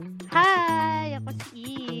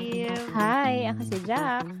Ako si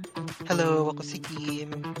Jack. Hello, ako si Kim.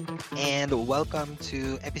 And welcome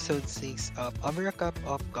to episode 6 of Over a Cup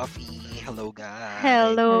of Coffee. Hello, guys.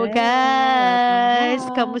 Hello Hello, welcome guys!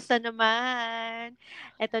 back. Kamusta naman?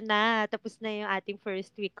 Eto na, tapos na yung ating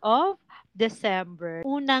first week of December.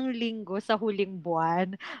 Unang linggo sa huling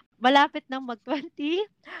buwan. Malapit na mag-2022,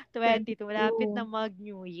 malapit na 22.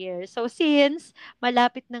 mag-New Year. So since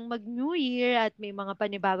malapit nang mag-New Year at may mga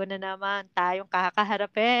panibago na naman tayong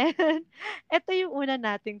kakaharapin, ito yung una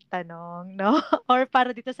nating tanong, no? Or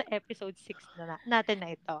para dito sa episode 6 natin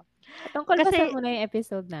na ito. Tungkol ba sa Kasi muna yung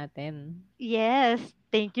episode natin? yes,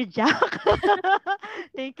 thank you, Jack.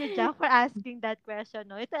 Thank you, Jack, for asking that question.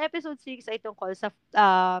 No? Ito, episode 6 ay tungkol sa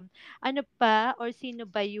ano pa or sino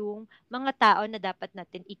ba yung mga tao na dapat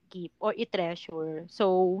natin i-keep or i-treasure.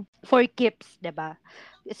 So, for keeps, 'di ba?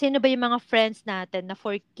 Sino ba yung mga friends natin na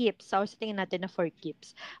for keeps or sa tingin natin na for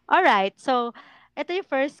keeps? Alright, so ito yung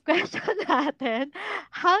first question natin.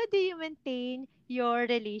 How do you maintain your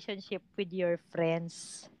relationship with your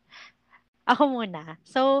friends? Ako muna.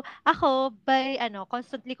 So, ako by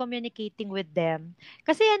constantly communicating with them.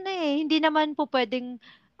 Kasi hindi naman po puwedeng,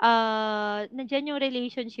 nandiyan yung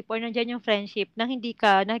relationship or nandiyan yung friendship na hindi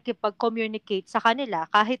ka nakikipag-communicate sa kanila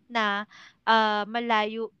kahit na,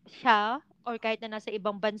 malayo siya or kahit na nasa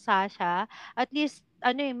ibang bansa siya. At least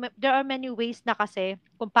there are many ways na kasi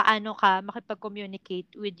kung paano ka makipag-communicate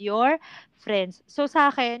with your friends. So, sa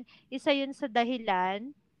akin isa yun sa dahilan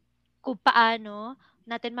kung paano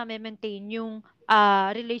natin mame-maintain yung,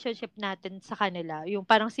 relationship natin sa kanila. Yung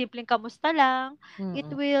parang simpleng kamusta lang, it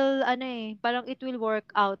Mm. will parang it will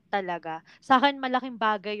work out talaga. Sa'kin malaking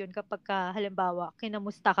bagay yun kapagka halimbawa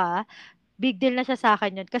kinamusta ka, big deal na siya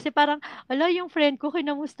sa'kin yun. Kasi parang, hala yung friend ko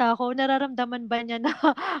kinamusta ako, nararamdaman ba niya na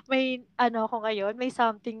may ako ngayon, may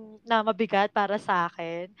something na mabigat para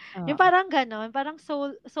sa'kin. Yung Oo. parang gano'n, parang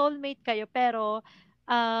soulmate kayo pero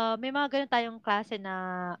may mga gano'n tayong klase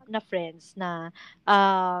na friends na,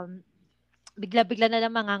 bigla-bigla na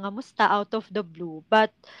lang mangangamusta out of the blue.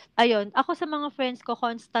 But ayun, ako sa mga friends ko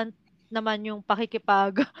constant naman yung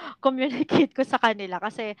pakikipag-communicate ko sa kanila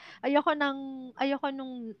kasi ayoko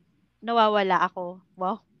nung nawawala ako.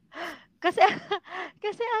 Wow. Kasi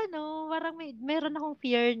kasi parang meron akong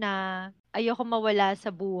fear na ayoko mawala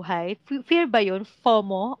sa buhay. Fear ba yun?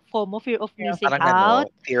 FOMO, fear of Pero missing Parang out?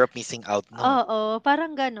 fear of missing out, no? Oo,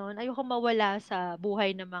 parang gano'n. Ayokong mawala sa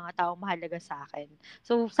buhay ng mga taong mahalaga sa akin.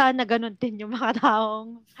 So, sana gano'n din yung mga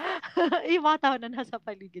taong yung mga tao na nasa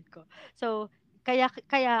paligid ko. So, kaya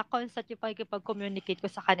kaya constant yung pakikipag-communicate ko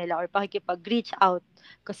sa kanila or pakikipag-reach out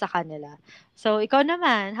ko sa kanila. So, ikaw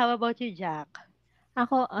naman, how about you, Jack?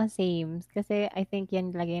 Ako, same. Kasi I think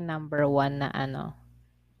yan talaga yung number one na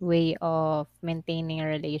way of maintaining a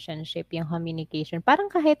relationship, yung communication. Parang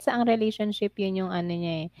kahit sa ang relationship, yun yung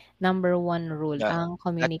niya number one rule, Yeah, ang not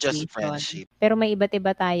just communication. friendship. Pero may iba't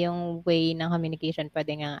iba tayong way ng communication.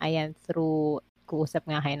 Pwede nga, ayan, through, kuusap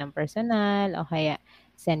nga kayo ng personal, o kaya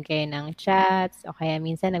send kayo ng chats, o kaya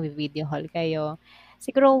minsan nag-video call kayo.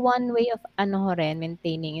 Siguro one way of ko rin,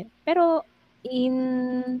 maintaining it. Pero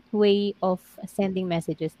in way of sending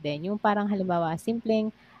messages din, yung parang halimbawa, simpleng,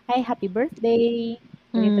 hi, happy birthday,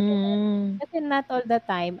 ganito, ganyan. Hmm. Kasi not all the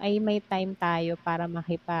time ay may time tayo para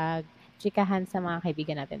makipag-chikahan sa mga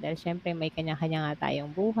kaibigan natin dahil siyempre may kanya-kanya nga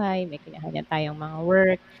tayong buhay, may kanya-kanya tayong mga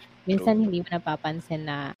work. Minsan True. hindi mo napapansin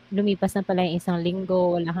na lumipas na pala yung isang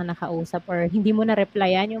linggo, wala kang nakausap or hindi mo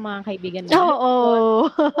na-replyan yung mga kaibigan mo. Alam mo yun? Oo.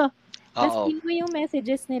 Oo. Na-seen mo yung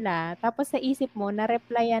messages nila, tapos sa isip mo,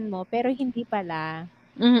 na-replyan mo, pero hindi pala.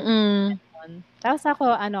 Mm. Yun. Tapos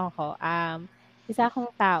ako, isa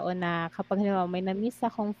akong tao na kapag halimbawa may na-miss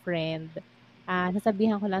akong friend,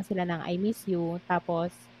 sasabihan ko lang sila ng I miss you,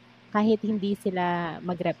 tapos kahit hindi sila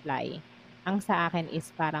mag-reply, ang sa akin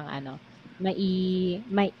is parang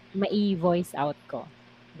mai-voice out ko.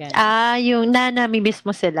 Ganon. Yung namimiss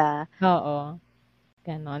mo sila. Oo,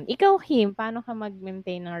 ganon. Ikaw, Kim, paano ka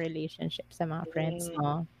mag-maintain ng relationship sa mga friends Mm,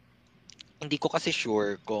 mo? Hindi ko kasi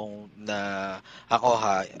sure kung ako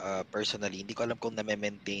personally, hindi ko alam kung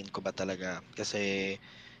na-maintain ko ba talaga. Kasi,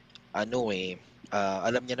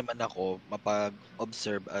 alam niya naman ako,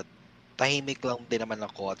 mapag-observe at tahimik lang din naman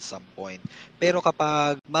ako at some point. Pero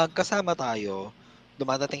kapag magkasama tayo,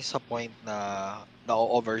 dumadating sa point na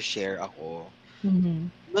na-overshare ako, Mhm.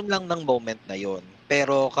 yun lang ng moment na yun.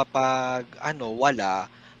 Pero kapag wala,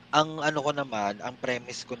 ko naman, ang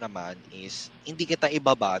premise ko naman is hindi kita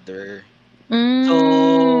ibabother. So,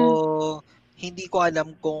 Hmm. hindi ko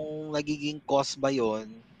alam kung nagiging cause ba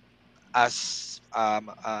yun as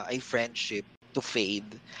a friendship to fade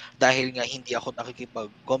dahil nga hindi ako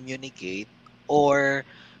nakikipag-communicate or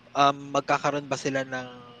magkakaroon ba sila ng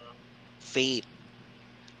fate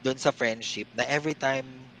doon sa friendship na every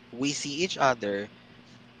time we see each other,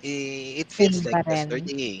 it feels Same like pa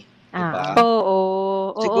rin. yesterday, 'di Oo. ba? Oo,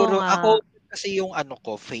 oo Siguro nga. ako kasi yung ano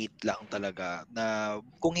ko, fate lang talaga na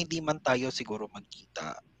kung hindi man tayo siguro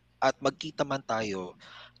magkita at magkita man tayo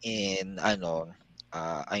in ano,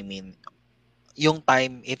 I mean, yung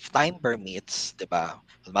time, if time permits, 'di ba?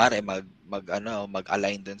 Kunwari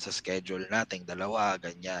mag-align dun sa schedule nating dalawa,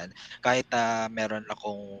 ganyan. Kahit na meron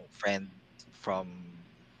akong from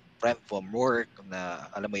from work na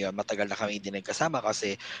alam mo yun, matagal na kami hindi nagkasama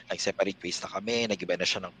kasi nag-separate ways na kami, nag-iba na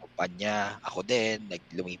siya ng kumpanya, ako din,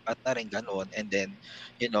 naglumipat na rin, gano'n. And then,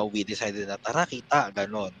 we decided na tara kita,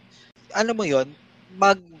 gano'n. Alam mo yun,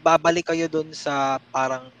 magbabalik kayo dun sa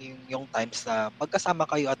parang yung times na magkasama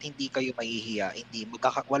kayo at hindi kayo mahihiya, hindi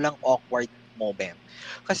walang awkward moment.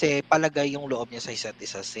 Kasi palagay yung loob niya sa isa't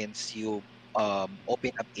isa since you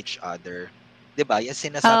open up each other. 'Di ba?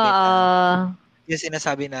 Oo. Yung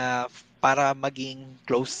sinasabi na para maging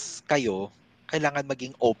close kayo, kailangan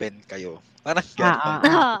maging open kayo. Parang Oo, gano'n.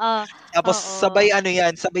 Oo. Tapos Oo.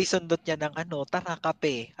 sabay sundot niya ng ano, "Tara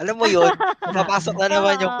kape." Alam mo yun, papasok na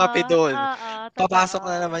naman yung kape Oo, dun. oo, Papasok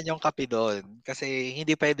na totoo. naman yung kape dun. Kasi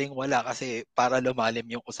hindi puwedeng wala kasi para lumalim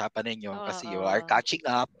yung usapan ninyo kasi you are Oo. catching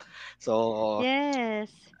up. So,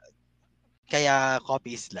 Yes. kaya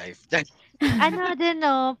coffee is life. Ano din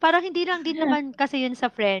 'no, parang hindi lang din naman kasi yun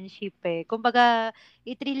sa friendship, eh. Kumbaga,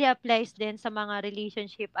 it really applies din sa mga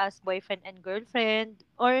relationship as boyfriend and girlfriend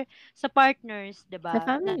or sa partners, 'di Sa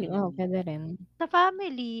ba? Na family, Mm. puwede rin. sa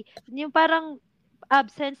family, yung parang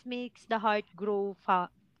absence makes the heart grow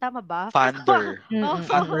tama ba? Fonder.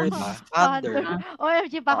 Fonder Mm. ba? Fonder. Fonder.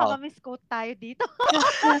 OMG, baka Oo. ma-misquote tayo dito.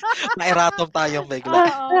 Ma-erratum tayong bigla.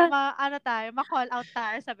 Oo, ano tayo, ma-call out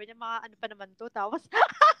tayo. Sabi niya, mga ano pa naman 'to, tapos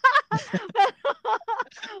pero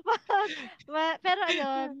pero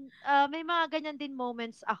ayun, may mga ganyan din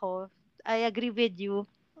moments ako. I agree with you,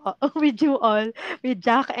 with you all, with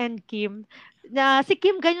Jack and Kim, na si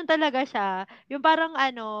Kim ganyan talaga siya. Yung parang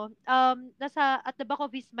ano, nasa at the back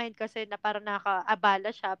of his mind kasi na parang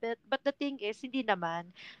nakakaabala siya. But the thing is, hindi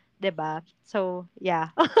naman, 'di ba? So,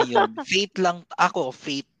 yeah. Ayun, faith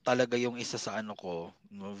talaga yung isa sa ano ko,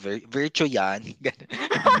 no, virtue yan.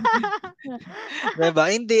 'Di ba?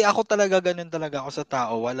 Hindi, ako talaga gano'n talaga ako sa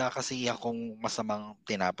tao. Wala kasi akong masamang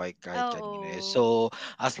tinapay kahit kanino, eh. Oo. So,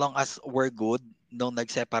 as long as we're good nung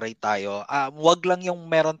nag-separate tayo, 'wag lang yung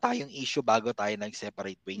meron tayong issue bago tayo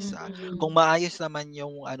nag-separate ways, Kung Mm. maayos naman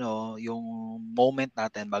yung ano, yung moment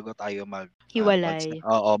natin bago tayo Hiwalay.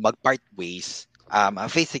 mag-part ways,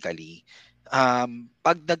 physically,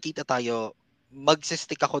 'pag nagkita tayo,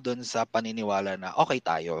 magsi-stick ako dun sa paniniwala na okey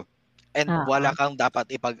tayo. And wala Oo. kang dapat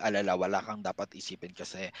ipag-alala, wala kang dapat isipin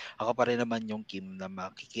kasi ako pa rin naman yung Kim na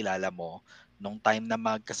makikilala mo nung time na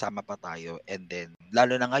magkasama pa tayo, and then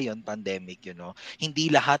lalo na ngayon pandemic, hindi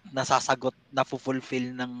lahat nasasagot,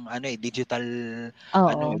 nafo-fulfill ng ano,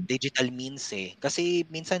 Oo. digital means, eh. Kasi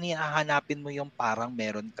minsan hahanapin mo yung parang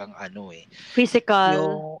meron kang ano, eh,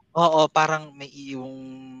 Physical. oo, parang may yung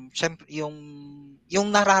siyempre yung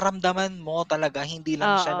nararamdaman mo talaga, hindi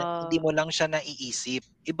Oo. mo lang siya naiisip.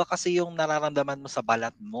 Iba kasi yung nararamdaman mo sa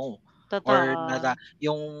balat mo or Totoo.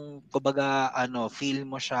 yung kumbaga ano, feel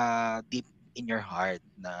mo siya deep in your heart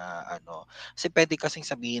na ano. Kasi puwede kasing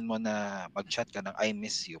sabihin mo na mag-chat ka ng, "I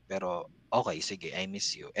miss you," pero okey, sige, I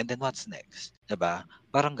miss you, and then what's next, 'di ba?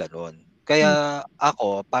 Parang gano'n. Hmm. Kaya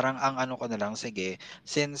ako, parang ang ano ko na lang, sige,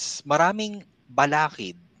 since maraming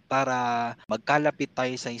balakid para magkalapit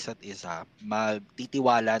tayo sa isa't isa,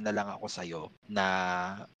 magtitiwala na lang ako sa'yo na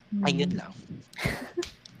ayun Hmm. lang.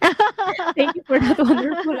 Thank you for that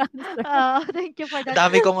wonderful answer. Thank you for Ang that.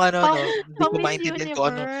 dami kong ano 'no, hindi ko Pang-Miss maintindihan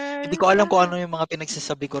kung ano, hindi ko Universe. alam kung ano yung mga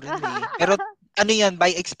pinagsasabi ko rin, eh. Pero ano 'yan,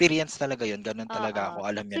 by experience talaga 'yun, gano'n Oo. talaga ako,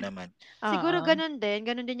 alam niyo naman. Siguro Oo. ganun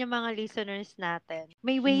din yung mga listeners natin.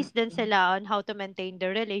 May Mm. ways din sila on how to maintain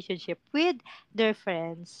their relationship with their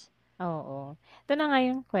friends. Oo. Ito na nga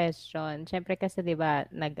yung question. Siyempre kasi 'di ba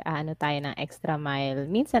nag-aano tayo ng extra mile.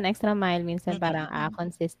 Minsan extra mile, minsan parang, Mm.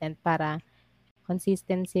 consistent para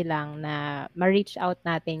consistency lang na ma-reach out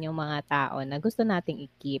natin yung mga tao na gusto nating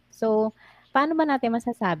i-keep. So, paano ba natin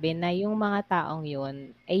masasabi na yung mga taong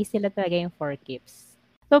yun ay sila talaga yung for keeps?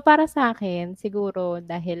 So, para sa akin siguro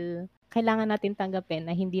dahil kailangan natin tanggapin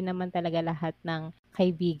na hindi naman talaga lahat ng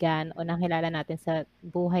kaibigan o nakilala natin sa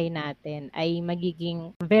buhay natin ay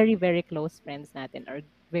magiging very, very close friends natin or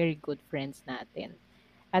very good friends natin.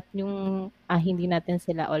 At yung, hindi natin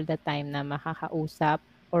sila all the time na makakausap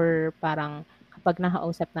or parang kapag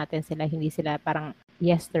nakausap natin sila, hindi sila parang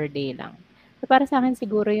yesterday lang. So, para sa akin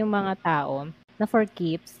siguro yung mga tao na for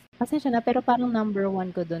keeps, Pasensya na, pero parang number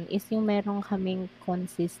 1 ko dun is yung meron kaming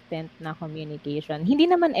consistent na communication. Hindi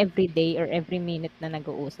naman everyday or every minute na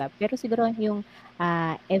nag-uusap, pero siguro yung,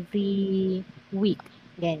 every week,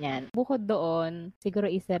 ganyan. Bukod doon, siguro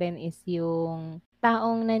isa rin is yung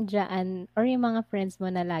taong nandiyan or yung mga friends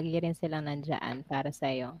mo na lagi rin silang nandiyan para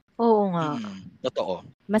sa'yo. Oo nga. Totoo.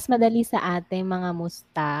 Mas madali sa ating mga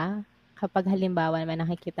musta kapag halimbawa naman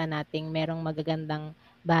nakikita nating merong magagandang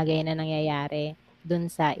bagay na nangyayari dun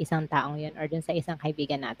sa isang taong yun or dun sa isang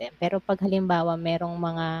kaibigan natin. Pero pag halimbawa merong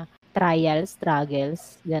mga trials,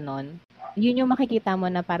 struggles, ganon, yun yung makikita mo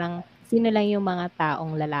na parang sino lang yung mga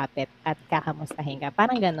taong lalapit at kakamustahin ka.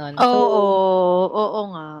 Parang ganon. So, Oo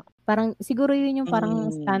nga. parang siguro yun yung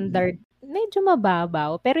parang standard, medyo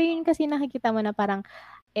mababaw. Pero yun kasi nakikita mo na parang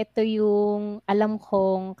ito yung alam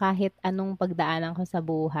kong kahit anong pagdaanan ko sa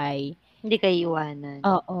buhay, Hindi ka iiwanan.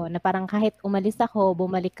 oo, na parang kahit umalis ako,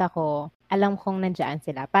 bumalik ako, alam kong nandiyan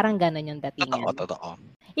sila. Parang gano'n yung datingan. Totoo.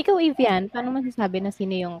 Ikaw, Evian, paano masasabi na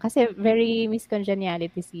sino yung kasi very Miss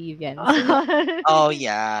Congeniality si Evian. Sino Oh,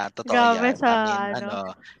 yeah. Totoo Grabe yan. I sa mean,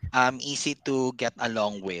 ano. easy to get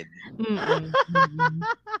along with.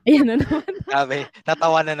 Ayan na naman. Grabe,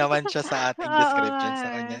 natawa na naman siya sa ating Oo description nga sa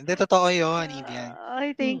eh. kanya. Hindi, totoo yun, Evian.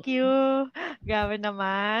 Ay, thank you. Grabe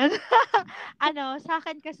naman. Sa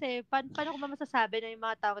akin kasi, paano ko ba masasabi na yung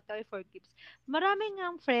mga tao ay for keeps? Marami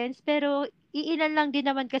ngang friends, pero iilan lang din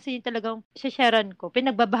naman kasi yung talagang sharean ko.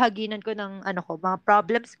 Pinagbabahaginan ko ng mga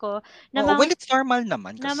problems ko, na Oo, mga well, it's normal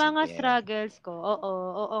naman na kasi mga din. struggles ko.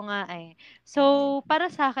 Oo nga eh. So,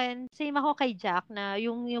 para sa akin, same ako kay Jack na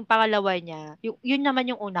yung pangalawa niya, yun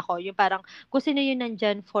naman yung una ko, yung parang kung sino yung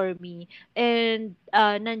nandyan for me and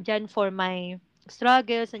nandyan for my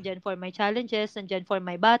struggles, nandyan for my challenges, nandyan for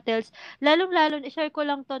my battles. Lalong-lalo, i-share ko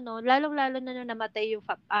lang to, no? Lalong-lalo na nung namatay yung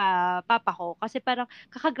papa ko. Kasi parang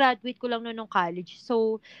kakagraduate ko lang nung college.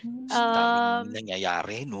 So, Ang daming um,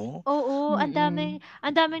 nangyayari, no? oo, ang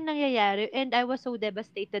daming nangyayari and I was so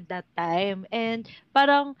devastated that time. And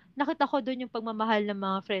parang nakita ko dun yung pagmamahal ng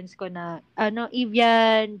mga friends ko na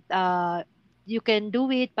Evian, you can do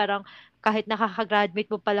it. Parang kahit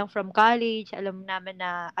nakaka-graduate mo pa lang from college, alam namin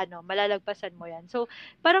na malalagpasan mo yan. So,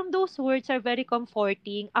 parang those words are very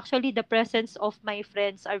comforting. Actually, the presence of my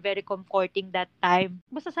friends are very comforting that time.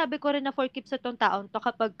 Masasabi ko rin na for keeps sa tong taon to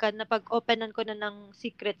kapag napag-openan ko na ng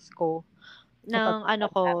secrets ko Kapag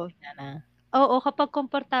ng ko. komportable ka na. Oo, kapag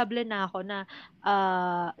komportable na ako na,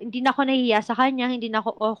 hindi na ako nahihiya sa kanya, hindi na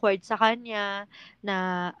ako awkward sa kanya,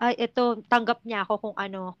 na, ay eto tanggap niya ako kung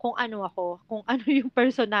ano ako, kung ano yung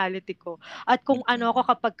personality ko, at kung ano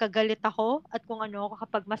ako kapag galit ako, at kung ano ako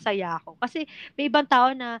kapag masaya ako. Kasi may ibang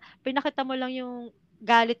tao na pinakita mo lang yung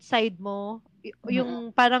galit side mo,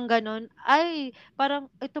 yung parang gano'n, ay parang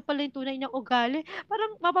ito pala yung tunay niyang ugali.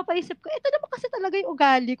 Parang mapapaisip ko, ito naman kasi talaga yung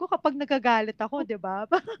ugali ko kapag nagagalit ako, 'di ba?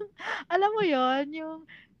 Alam mo yon yung,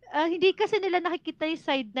 hindi kasi nila nakikita yung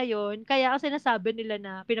side na yon kaya ang sinasabi nila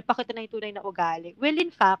na pinapakita na yung tunay na ugali. Well,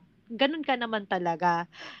 in fact, gano'n ka naman talaga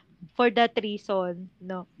for that reason,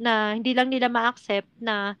 'no, na hindi lang nila ma-accept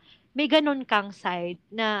na may gano'n kang side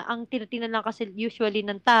na ang tinitingnan lang kasi usually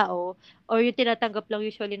ng tao or yung tinatanggap lang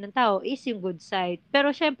usually ng tao is yung good side.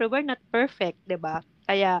 Pero siyempre we're not perfect, 'di ba?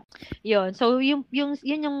 Kaya yon. So yung yun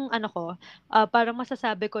yung ko, parang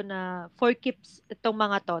masasabi ko na for keeps itong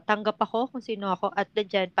mga 'to. Tanggap ako kung sino ako at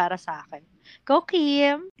nandiyan para sa akin. Go,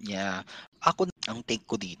 Kim! Yeah. Ako, ang take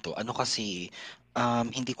ko dito, kasi,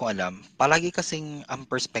 hindi ko alam. Palagi kasing ang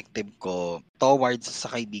perspective ko towards sa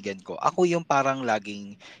kaibigan ko, ako yung parang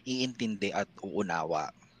laging iintindi at uunawa.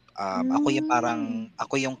 Ako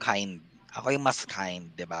yung kind. Ako yung mas kind,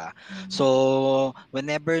 'di ba? So,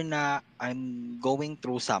 whenever na I'm going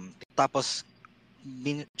through something, tapos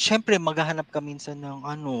syempre maghahanap ka minsan ng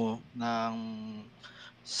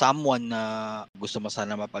someone na gusto mo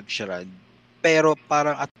sana mapag-sharean. Pero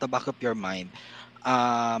parang at the back of your mind,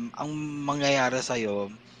 ang mangyayari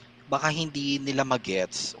sa'yo, baka hindi nila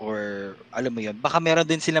magets or alam mo yun, baka meron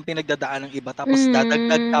din silang pinagdadaan ng iba tapos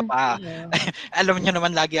dadagdag ka pa. Alam niyo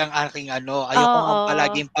naman lagi ang aking ayoko nga Oo.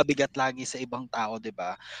 palaging pabigat lagi sa ibang tao, 'di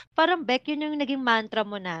ba? Parang Beck, yun yung naging mantra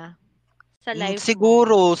mo na sa life mo.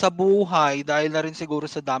 Siguro sa buhay, dahil na rin siguro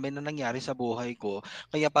sa dami na nangyari sa buhay ko,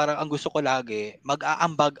 kaya parang ang gusto ko lagi,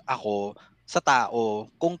 mag-aambag ako sa tao.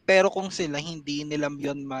 Pero kung sila hindi nila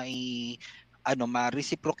yun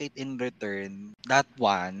ma-reciprocate in return, that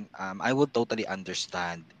one, I would totally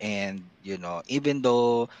understand. And, even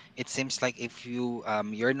though it seems like if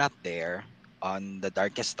you're not there on the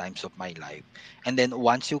darkest times of my life, and then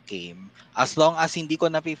once you came, as long as hindi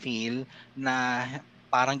ko na feel na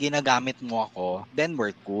parang ginagamit mo ako, then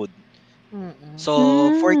we're good. Mm. So,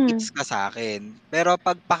 4 Hmm. keeps ka sa'kin. Pero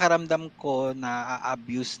 'pag pakiramdam ko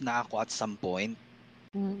naa-abuse na ako at some point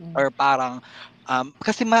Mm. or parang,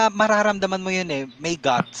 kasi mararamdaman mo 'yun, eh, may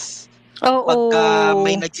guts. Pagka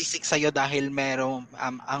may Oo. nagsisik sa'yo dahil merong,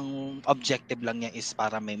 ang objective lang niya is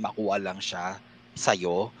para may makuha lang siya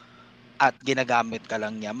sa'yo at ginagamit ka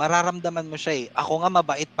lang niya, mararamdaman mo siya, eh. Ako nga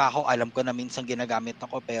mabait pa ako, alam ko na minsan ginagamit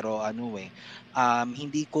ako pero ano, eh,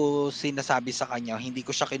 hindi ko sinasabi sa kanya, hindi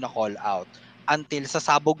ko siya kina-call out until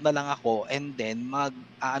sasabog na lang ako and then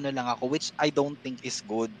mag-aano lang ako, which I don't think is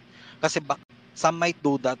good. Kasi some might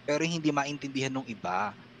do that pero hindi maintindihan nung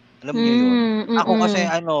iba, alam niyo 'yun? Ako kasi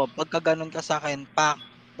Mm. ano, pagka gano'n ka sa'kin,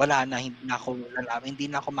 wala na, hindi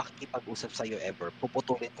na ako makikipag-usap sa'yo ever,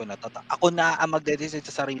 puputulin ko na 'to. Ako na ang magde-decide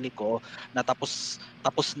sa sarili ko na tapos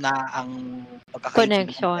tapos na ang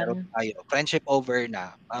pagkakaibigang meron Connection. tayo, friendship over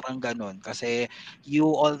na, parang gano'n. Kasi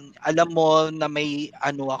alam mo na may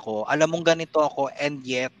ano ako, alam mong ganito ako and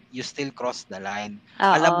yet you still cross the line.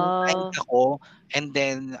 Alam mong kind Oo. ako and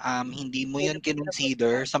then, hindi mo 'yun Pinuputol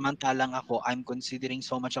kinonsider, samantalang ako, I'm considering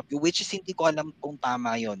so much of you, which is hindi ko alam kung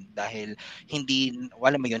tama 'yun dahil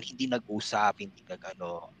alam mo 'yun, hindi nag-usap, hindi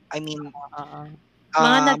nag-ano, I mean, oo.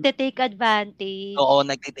 Mga um nagte-take advantage. oo,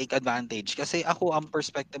 nagte-take advantage. Kasi ako ang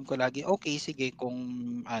perspective ko lagi, okey sige kung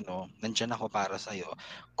ano, nandiyan ako para sa'yo,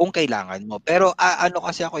 kung kailangan mo. Pero, ano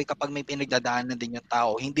kasi ako, eh, kapag may pinagdadaanan din yung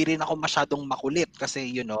tao, hindi rin ako masyadong makulit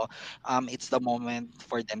kasi it's the moment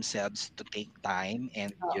for themselves to take time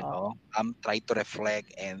and Oo. try to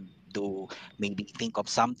reflect and to maybe think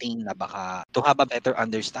of something na baka to have a better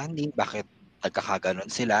understanding bakit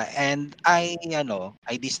nagkakagano'n sila and I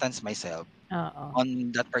distance myself Oo. on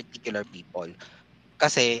that particular people.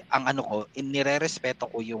 Kasi ang ano ko, nirerespeto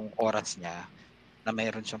ko yung oras niya na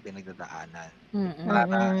meron siyang pinagdadaanan. Mm.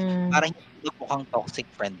 Para Mm. para hindi magmukhang toxic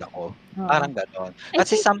friend ako, Oo. parang gano'n. I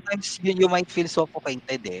Kasi think sometimes you might feel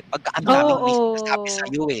suffocated, eh, pagka ang daming may sinasabi Oo.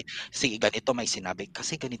 sa'yo, eh. Sige ganito may sinabi,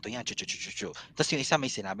 kasi ganito 'yan, chu chu chu chu chu. Ta's yung isa may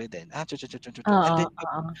sinabi din, chu chu chu chu chu chu. And oo, then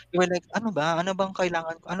oo. you were like, "Ano ba? Ano bang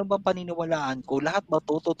kailangan ko? Ano bang paniniwalaan ko? Lahat ba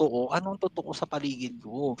 'to totoo? Anong totoo sa paligid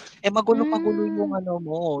ko?" Eh, magulo-magulo yung Hmm. ano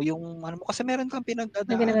mo, kasi meron kang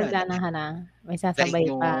May pinagdadaanan. pinagdadaanan na, may Like sasabay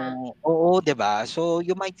pa. yung oo, 'di ba? So,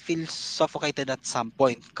 you might feel suffocated at some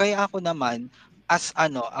point. Kaya ako naman as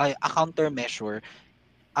ano, ay a countermeasure,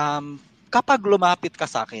 um, kapag lumapit ka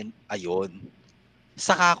sa'kin, ayun,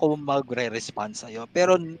 saka ako magre-respond sa'yo.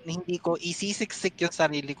 Pero hindi ko isisiksik yung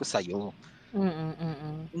sarili ko sa'yo. Mm,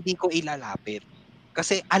 mm. Hindi ko ilalapit.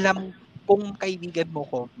 Kasi alam kung kaibigan mo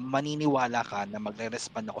ko, maniniwala ka na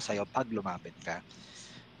magre-respond ako sa'yo 'pag lumapit ka.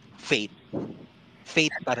 Faith.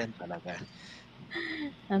 Faith pa rin talaga.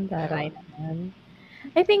 Ang taray Ayun. naman.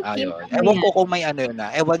 I think Kim Ayun, ano ewan ko yan, kung may ano yun,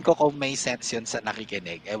 ewan ko kung may sense yun sa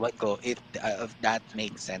nakikinig, ewan ko if that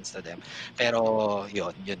makes sense to them. Pero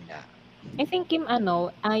yun nga. I think Kim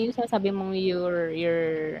ano, yung sinasabi mong you're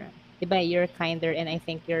 'di ba, you're kinder and I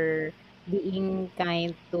think you're being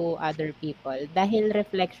kind to other people dahil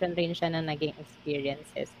reflection rin siya ng naging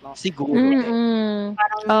experiences mo. Siguro Kasi din. Mm.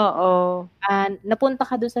 parang, Oo. napunta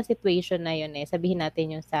ka dun sa situation na yun, eh, sabihin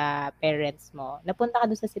natin yung sa parents mo, napunta ka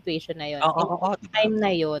dun sa situation na yun Oo, and oo, 'di ba? time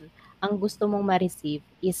na yun, ang gusto mong ma-receive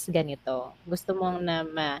is ganito. Gusto mong na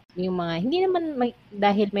yung mga hindi naman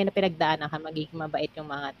dahil may pinagdaanan ka magiging mabait yung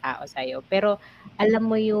mga tao sa'yo, pero alam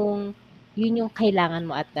mo yun yung kailangan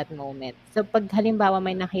mo at that moment. So 'pag halimbawa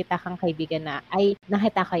may nakita kang kaibigan na, "Ay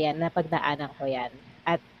nakita ko yan, napagdaanan ko yan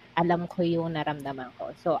at alam ko yung naramdaman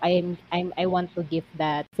ko." So I want to give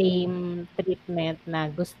that same treatment na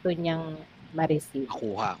gusto niyang ma-receive.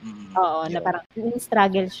 Makuha, Oo, na yun. parang yung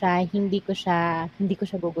struggle siya, hindi ko siya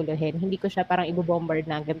guguluhin, hindi ko siya parang ibo-bombard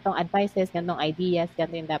na ganitong advices, ganitong ideas,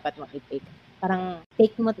 ganito yung dapat mong i-take. Parang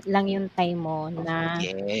take mo lang yung time mo na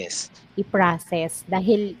Yes. i-process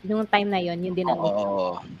dahil yung time na yun, yun din ang gusto mo.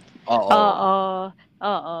 Oo, oo. Oo.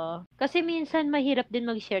 Oo. Kasi minsan mahirap din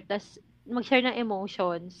mag-share ng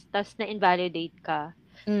emotions tas na-invalidate ka,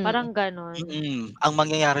 Mm, parang gano'n. Ang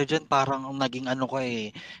mangyayari diyan parang ang naging ano ko,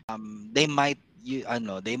 they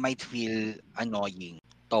might feel annoying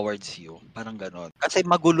towards you, parang gano'n. Kasi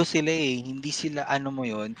magulo sila, eh, hindi sila ano mo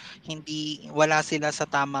 'yun, wala sila sa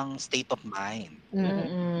tamang state of mind, mm,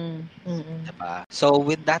 Mm. Mm. 'di ba? So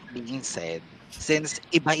with that being said, since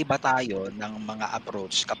iba-iba tayo ng mga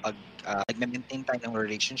approach kapag, nagme-maintain tayo ng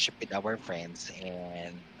relationship with our friends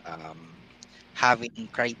and, having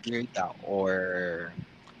criteria or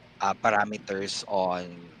parameters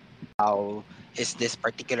on how is this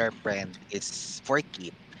particular friend is for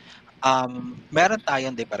keep, meron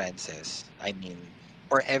tayong differences. I mean,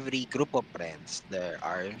 for every group of friends, there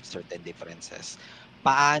are certain differences.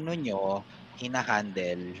 Paano nyo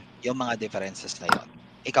hina-handle yung mga differences na yon?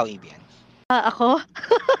 Ikaw, Ibian. Ako?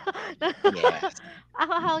 Yes.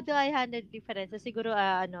 Ako, how do I handle differences? Siguro,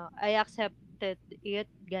 I accepted it,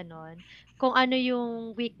 ganon. Kung ano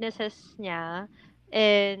yung weaknesses niya,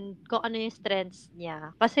 and kung ano yung strengths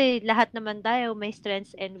niya. Kasi lahat naman tayo may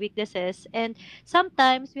strengths and weaknesses. And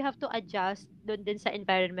sometimes, we have to adjust doon din sa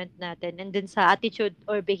environment natin and din sa attitude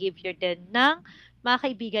or behavior din ng mga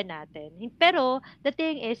kaibigan natin. Pero, the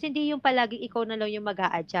thing is, hindi yung palaging ikaw na lang yung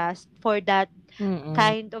mag-a-adjust for that Mm.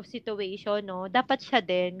 kind of situation, no? Dapat siya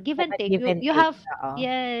din. Give and Dapat take. give You, and you take, have, oo.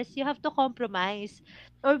 yes, you have to compromise.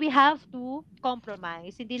 Or we have to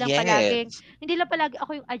compromise. Yes. Hindi lang palagi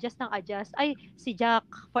ako yung adjust ng adjust. Ay, si Jack,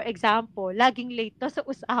 for example, laging late to sa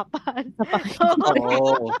usapan. Sa So,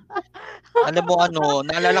 Oo. Alam mo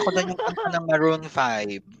naalala ko din yung kanta ng Maroon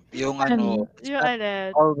 5, yung Ano? it's yung not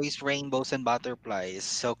alin. always rainbows and butterflies,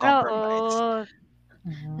 so compromise. Oo.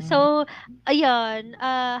 Ah. So, ayan,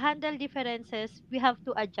 handle differences, we have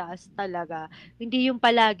to adjust talaga. Hindi yung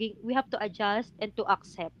palaging, we have to adjust and to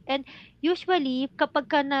accept. And usually, kapag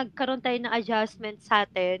ka nagkaroon tayo ng adjustment sa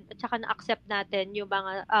atin, at saka na-accept natin yung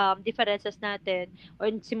mga differences natin or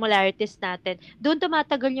similarities natin, doon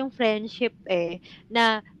tumatagal yung friendship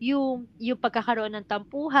na yung pagkakaroon ng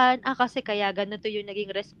tampuhan, kasi kaya ganito yung naging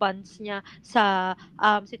response niya sa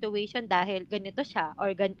situation dahil ganito siya or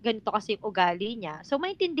ganito kasi yung ugali niya. So,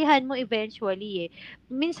 maintindihan mo eventually.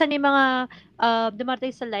 Minsan yung mga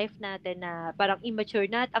dumarating sa life natin na parang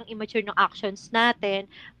ang immature ng actions natin.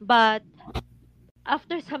 But,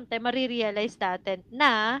 after some time, marirealize natin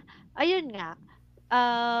na, ayun nga,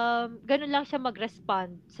 ganun lang siya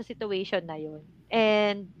mag-respond sa situation na yun.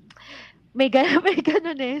 And, may gano'n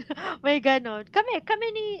may gano'n.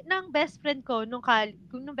 Kami ng best friend ko nung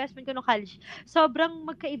college, sobrang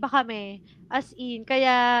magkaiba kami, as in.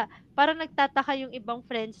 Kaya parang nagtataka yung ibang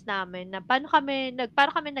friends namin na paano kami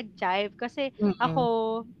nag-jive kasi Mm.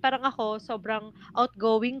 parang ako sobrang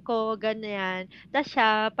outgoing ko, ganyan. Ta's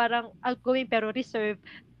siya parang outgoing pero reserved.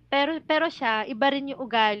 Pero siya, iba rin yung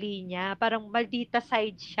ugali niya, parang maldita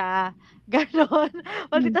side siya, gano'n.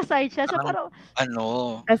 Maldita side siya. So, Parang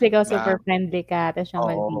parang Tapos ikaw na super friendly ka, tapos siya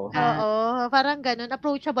oo. maldita. oo, parang gano'n.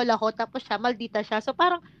 Approachable ako tapos siya maldita siya. So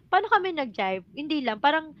parang paano kami nag-jive? Hindi lang,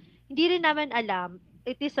 parang hindi rin namin alam.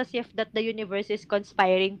 It is as if that the universe is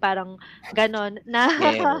conspiring, parang gano'n na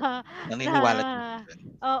Yes, na naniniwala din ako dun.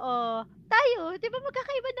 oo. Tayo, 'di ba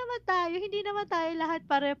magkakaiba naman tayo, hindi naman tayo lahat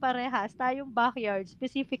pare-parehas. Tayong backyard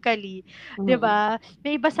specifically, 'di Mm. ba?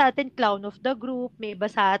 May iba sa atin clown of the group, may iba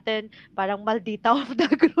sa atin parang maldita of the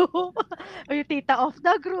group, o yung tita of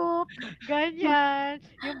the group, ganyan,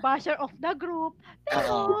 yung basher of the group.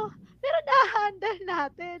 Oo. Pero na-handle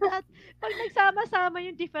natin at 'pag nagsama-sama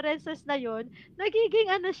yung differences na yun, nagiging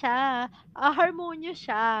ano siya, harmonious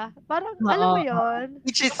siya. Parang alam Oo, mo oo. yun?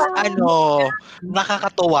 Which is Oo.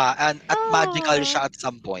 nakakatuwa at magical Oo. siya at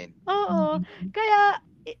some point. Oo. Mm. Kaya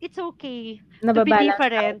it's okay to be Naba-balance out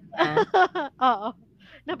different. niya. Oo.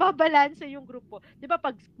 Nababalanse yung grupo. 'Di ba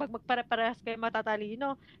pag magpare-parehas kayo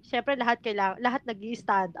matatalino, siyempre lahat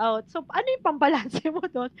nag-i-stand out. So, ano yung pambalanse mo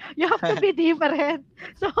dun? You have to be different.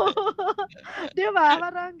 So, 'di ba,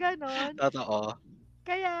 parang gano'n. Totoo.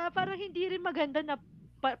 Kaya parang hindi rin maganda na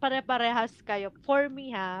pare-parehas kayo. For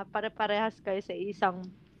me pare-parehas kayo sa isang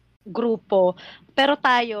grupo. Pero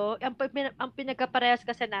tayo, ang pinagkaparehas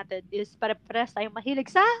kasi natin is pare-parehas tayong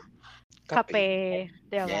mahilig sa Kape. kape,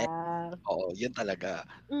 'di Yes. ba? Oo, yun talaga.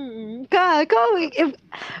 Ikaw,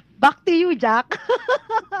 back to you, Jack.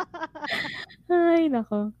 Ay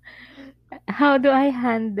naku. How do I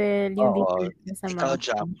handle yung Oo. differences sa Ikaw, mga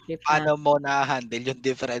Jam, friendship na paano mo naha-handle yung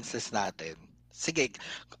differences natin? Sige,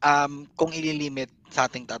 kung ililimit sa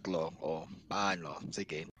ating tatlo, paano?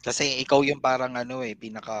 Sige. Kasi ikaw yung parang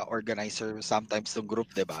pinaka-organizer sometimes ng group,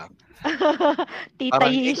 'di ba? Tita Parang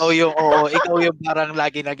Yish. ikaw yung parang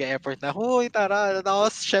lagi nag-e-effort na, "Hoy, tara."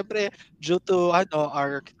 Tapos siyempre due to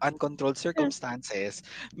our uncontrolled circumstances,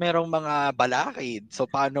 merong mga balakid. So,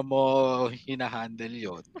 paano mo hina-handle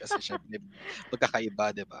yun? Kasi siyempre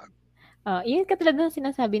magkakaiba, 'di ba? yun katulad ng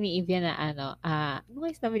sinasabi ni Ivia na ano nga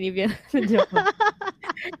yung sinabi ni Ivia? Joke lang.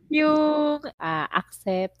 Yung,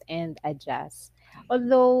 accept and adjust.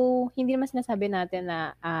 Although, hindi naman sinasabi natin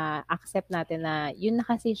na, accept natin na yun na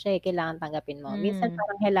kasi siya, kailangan tanggapin mo. Minsan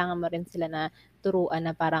parang kailangan mo rin sila na turuan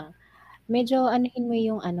na parang medyo anuhin mo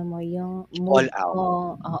yung ano mo, yung All mood out.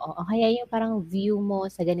 mo, oo. O kaya yung parang view mo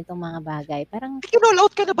sa ganitong mga bagay. Parang Kinall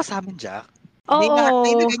out ka na ba sa'min, Jack? Oo.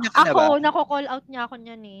 May naganyan ka na ba? Ako, nako-call out niya ako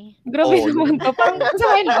niyan eh. grabe Oo, yun. naman 'to, parang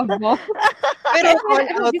masama yung loob mo. Pero call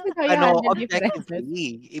out, Gusto ko i-handle differences. objectively,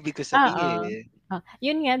 ibig ko Oo. sabihin.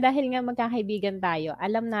 Yun nga, dahil nga magkakaibigan tayo,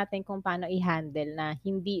 alam natin kung paano i-handle na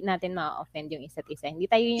hindi natin ma-offend yung isa't isa.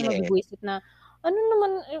 Hindi tayo yung Yes. mabubuisit na, ano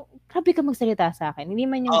naman, grabe ka magsalita sa akin. Hindi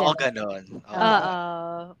man yung Oo, gano'n. ganon.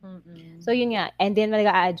 Oo. Mm. So, yun nga. And then,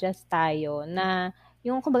 mag-a-adjust tayo na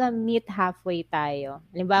yung kumbaga meet halfway tayo.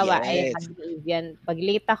 Halimbawa, ay Yes. pag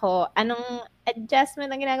late ako, anong adjustment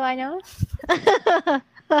ang ginagawa niyo?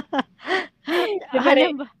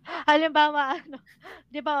 Halimbawa,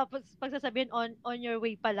 di ba, pag sasabihin on your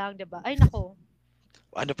way pa lang, di ba? Ay, nako.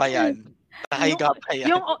 Ano pa yan? Nakahiga pa yan.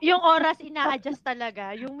 Yung oras ina-adjust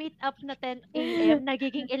talaga. Yung meet up na 10 a.m.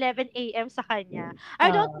 nagiging 11 a.m. sa kanya. I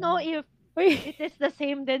don't know if it is the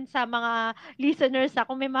same din sa mga listeners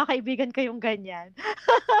kung may mga kaibigan kayong ganyan.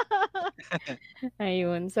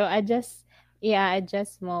 Ayun. So,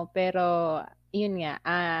 i-adjust mo. Pero, yun nga,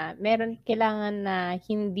 meron kailangan na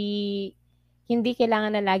hindi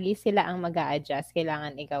kailangan na lagi sila ang mag-a-adjust.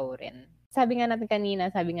 Kailangan ikaw rin. Sabi nga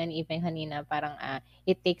ni Ivan kanina, parang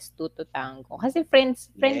it takes two to tango. Kasi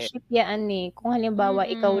friendship yan eh. Kung halimbawa,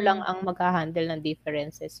 ikaw lang ang mag-handle ng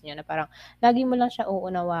differences nyo, na parang lagi mo lang siya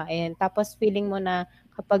uunawain. Tapos feeling mo na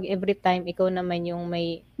kapag every time ikaw naman yung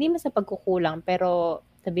may, hindi mo sa pagkukulang, pero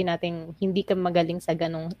sabi natin, hindi ka magaling sa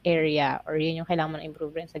ganong area or yun yung kailangan mo na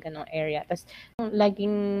improve rin sa ganong area. Tapos,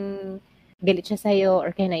 laging galit siya sa'yo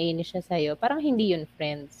or kaya naiinis siya sa'yo, parang hindi yun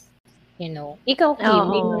friends. You know? Ikaw, Kim,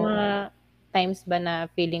 may mga times ba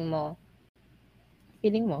na feeling mo?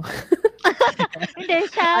 Hindi,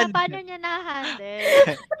 siya, paano niya na-handle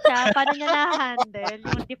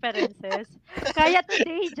yung differences? Kaya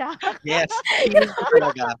today, Jack. Yes, feeling ko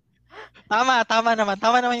talaga. Tama naman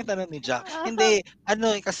yung tanong ni Jack. Hindi,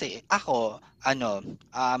 kasi ako,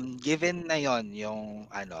 given na yon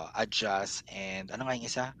yung adjust and ano nga yung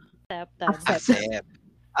isa? Accept.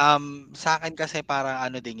 Sa akin kasi parang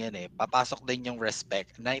din yan eh, papasok din yung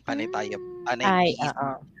respect na panay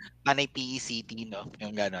PECT, no?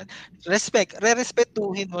 Yung ganon.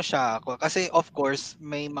 Re-respetuhin mo siya ako. Kasi of course,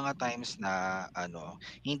 may mga times na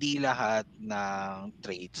hindi lahat ng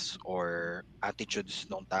traits or attitudes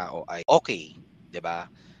ng tao ay okay, 'di ba?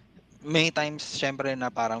 May times syempre na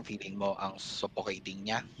parang feeling mo ang suffocating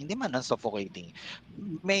niya. Hindi man ang suffocating.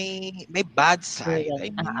 May bad side. I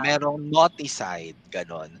mean, merong naughty side,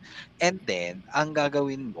 ganon. And then, ang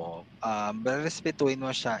gagawin mo, respetuhin mo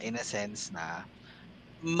siya in a sense na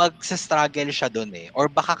magsa-struggle siya doon eh. Or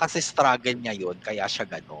baka kasi struggle niya yun, kaya siya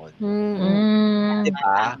ganon.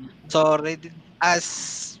 Diba? So, as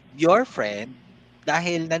your friend,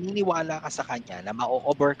 dahil naniniwala ka sa kanya na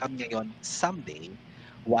ma-overcome niya yon someday,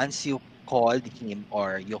 once you called him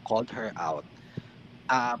or you called her out,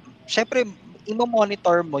 syempre,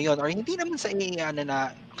 imo-monitor mo yon or hindi naman sa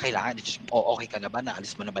na kailangan, okay ka na ba?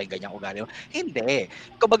 Naalis mo na ba yung ganyang ugali mo? Hindi.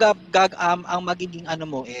 Kumbaga, ang magiging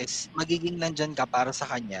mo is, magiging nandyan ka para sa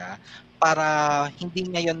kanya, para hindi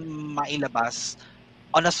niya yon mailabas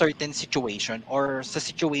on a certain situation or sa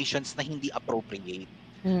situations na hindi appropriate.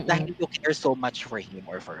 Dahil you care so much for him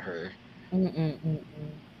or for her.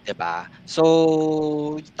 Diba?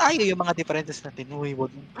 So, tayo yung mga differences natin, wag,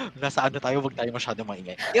 nasa tayo, wag tayo masyadong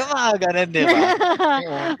maingay. Yung mga ganun, diba?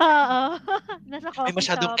 Oo. Nasa coffee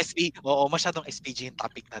masyadong shop. Masyadong SPG yung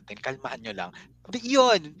topic natin. Kalmahan nyo lang.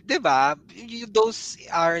 Yun, diba? Those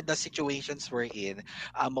are the situations we're in.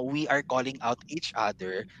 We are calling out each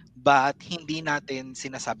other, but hindi natin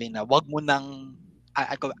sinasabi na wag mo nang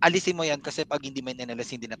alisin mo yan kasi pag hindi mo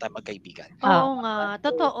inalis, hindi na tayo magkaibigan. Oo nga.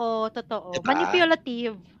 Totoo. Diba?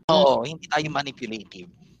 Manipulative. Oo, hindi tayo manipulative.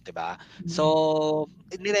 Diba? So,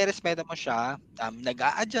 nire-respeto mo siya,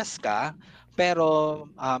 nag-a-adjust ka, pero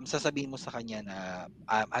sasabihin mo sa kanya na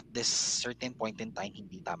at this certain point in time,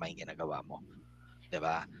 hindi tama yung ginagawa mo.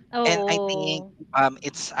 Diba? And I think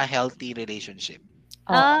it's a healthy relationship.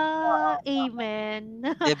 Amen.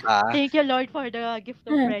 Diba? Thank you, Lord, for the gift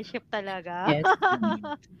of friendship talaga. Yes.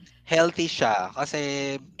 Healthy siya. Kasi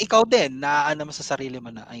ikaw din, naano mo sa sarili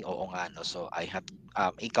mo na, ay, oo nga, no. So, I have,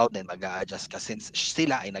 ikaw din mag-a-adjust ka since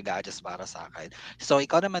sila ay nag-a-adjust para sa akin. So,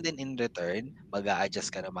 ikaw naman din in return,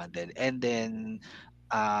 mag-a-adjust ka naman din. And then,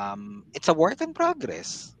 it's a work in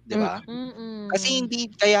progress. Di ba? Kasi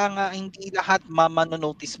hindi lahat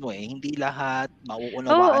manonotice mo eh. Hindi lahat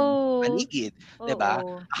mauunawaan ng paligid. Di ba?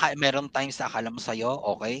 Meron times na akala mo sa'yo,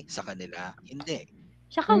 okay, sa kanila. Hindi.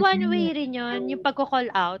 Tsaka one way rin yun, yung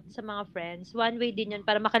pagko-call out sa mga friends. One way din yun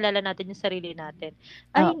para makilala natin yung sarili natin.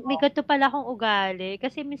 Ay, may ganito pala akong ugali.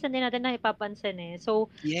 Kasi minsan din natin na ipapansin eh.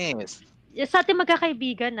 So, yes. Sa ating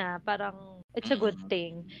magkakaibigan parang it's a good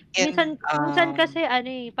thing. Minsan kasi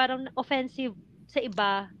parang offensive sa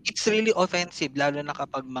iba. It's really offensive lalo na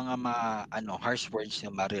kapag mga harsh words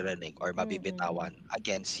yung maririnig or mabibitawan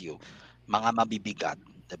against you. mga mabibigat,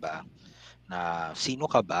 'di ba? Na sino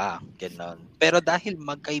ka ba, gano'n. Pero dahil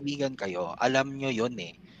magkaibigan kayo, alam niyo 'yun,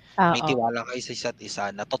 eh. May Oo. tiwala kayo sa isa't isa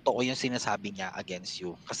na totoo yung sinasabi niya against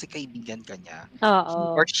you kasi kaibigan ka niya. He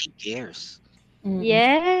or Oo. she cares, Mm.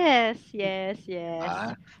 Yes, yes, yes. 'di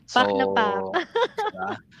ba? So, Pak na pak. 'di ba?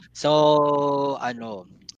 So, ano,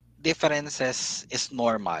 differences is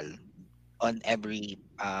normal on every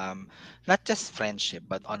not just friendship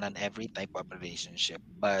but on an every type of relationship.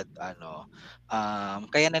 But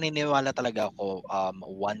kaya naniniwala talaga ako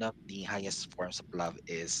one of the highest forms of love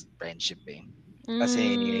is friendship, eh. Kasi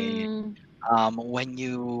Hmm. when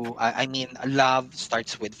I mean love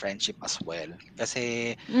starts with friendship as well.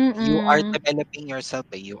 Kasi you are Mm. developing yourself,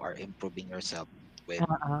 eh, you are improving yourself with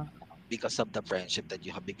Oo. because of the friendship that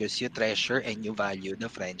you have, because you treasure and you value the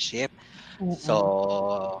friendship. Mm. So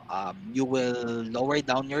you will lower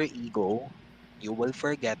down your ego, you will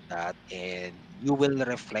forget that, and you will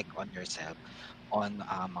reflect on yourself on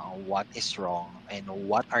what is wrong and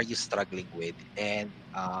what are you struggling with, and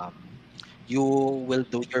you will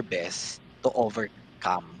do your best to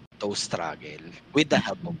overcome those struggle with the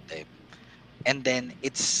help of them. And then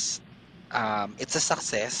it's a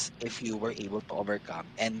success if you were able to overcome,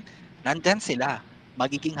 and nandyan sila,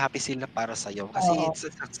 magiging happy sila para sa kasi Oo. it's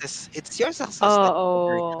a success, it's your success that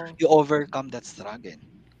Oo. you overcome that struggle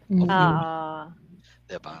of you, Mm. Oo.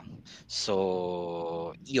 'di ba? So,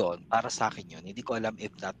 yun para sa akin yun, hindi ko alam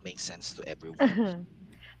if that makes sense to everyone.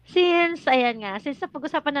 Since ayan nga, since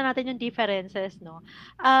napag-usapan na natin yung differences 'no,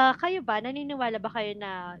 kayo ba naniniwala ba kayo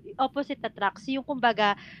na opposite attracts, yung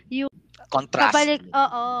kumbaga yung Contrasting.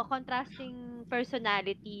 contrasting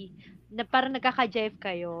personality na parang nagkaka-jive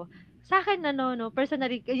kayo? Sa'kin ano 'no,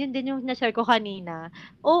 personally yun din yung na-share ko kanina.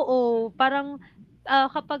 Oo, parang,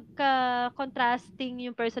 kapagka contrasting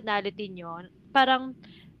yung personality niyo, parang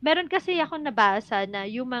meron kasi akong nabasa na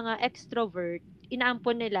yung mga extrovert,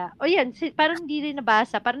 inaampon nila o yan parang hindi rin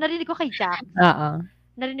nabasa, parang narinig ko kay Jack. Oo.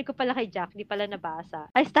 Narinig ko pala kay Jack, 'di pala nabasa.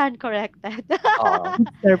 I stand corrected. Oo.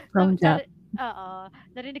 Sir Na from Jack. nari Oo,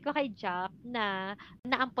 narinig ko kay Jack na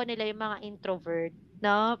naampon nila yung mga introvert,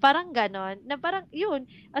 'no? Parang gano'n, na parang yun,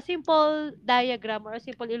 a simple diagram or a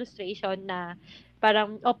simple illustration na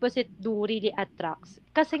parang opposite do really attracts.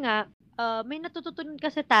 Kasi nga, may natututunan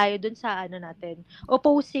kasi tayo dun sa ano natin,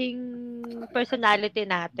 opposing personality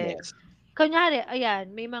natin. Yes. Kunyari ayan,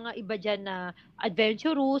 may mga iba diyan na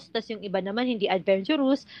adventurous, tas yung iba naman hindi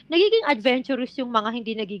adventurous. Nagiging adventurous yung mga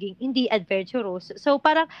hindi adventurous. So,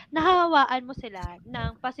 parang nahahawaan mo sila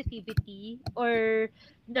ng positivity or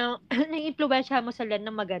ng naiimpluwensyahan mo sila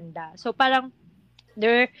ng maganda. So, parang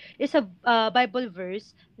there is a, Bible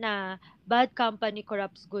verse na bad company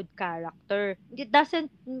corrupts good character. It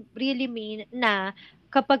doesn't really mean na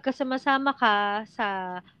kapagka sumasama ka sa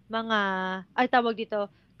mga tawag dito,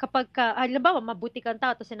 kapagka halimbawa mabuti kang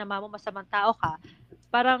tao tapos sinamahan mo masamang tao ka,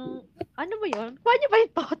 parang ano mo yun? Kuha niyo ba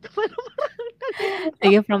yung thought? Parang naliligaw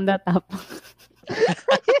Sige, from the top.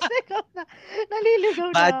 naliligaw na naliligaw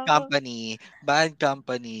na ako. Bad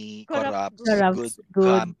company Corrupts corrupts good. good Corrupts good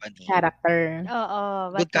company. character. Oo,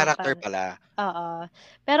 bad Good character company. pala. Oo.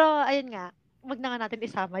 Pero ayun nga, wag na nga natin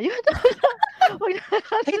isama yun. Wag na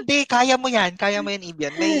natin Kaya mo yan,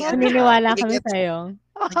 Ibian. May wag ano na siya, Naniniwala kami sa'yo.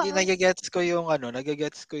 nage-gets ko yung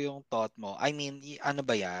nage-gets ko yung thought mo. I mean, ano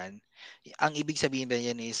ba yan? Ang ibig sabihin ba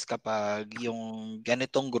yan is kapag yung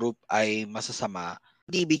ganitong group ay masasama,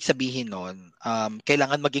 hindi ibig sabihin nun,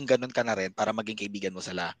 kailangan maging ganun ka na rin para maging kaibigan mo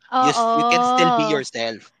sila. You can still be Oo.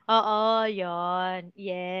 yourself. Oo, yun.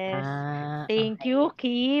 Yes. Thank Okay. you,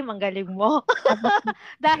 Kim. Ang galing mo. Tapos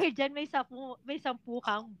Dahil diyan may 10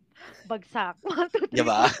 kang bagsak. 1, 2, Di 3,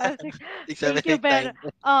 ba? 4, 5, 6. Six, seven, Thank you eight, very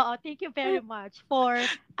nine. thank you very much for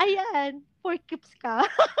ayan, for keeps ka.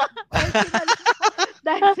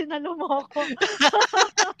 Dahil sinalo mo ako.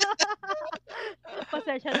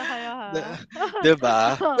 Pasensya na kayo ha. Di di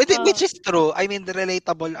ba? Which Oo. is true. I mean,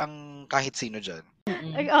 relatable ang kahit sino dyan.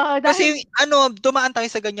 mm. Oo, dahil Kasi dumaan tayo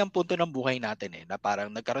sa ganyang punto ng buhay natin, eh, na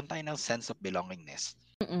parang nagkaroon tayo ng sense of belongingness.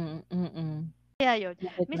 Mm, mm. kaya yun.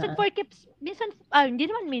 Bakit Minsan na? for keeps, hindi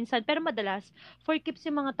naman minsan, pero madalas, for keeps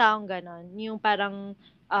yung mga taong ganon. Yung parang,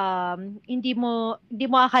 hindi mo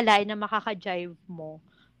akalain na makaka-jive mo.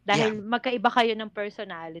 Yeah. Dahil magkaiba kayo ng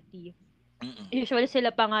personality. Mm-mm. Usually sila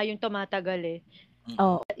pa nga yung tumatagal eh. Mm-mm.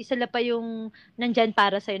 Oo. Sila pa yung nandyan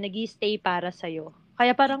para sa'yo, nag-stay para sa'yo.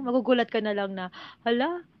 Kaya parang Mm-mm. magugulat ka na lang na,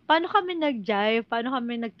 hala, paano kami nag-jive? Paano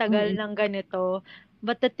kami nagtagal Mm. ng ganito?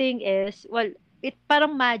 But the thing is, well,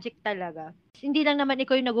 parang magic talaga. Hindi lang naman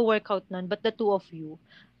ikaw yung nag-workout nun, but the two of you.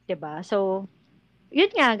 'Di ba? So,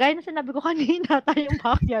 yun nga, gaya ng sinabi ko kanina, tayong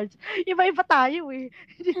backyards, iba-iba tayo eh.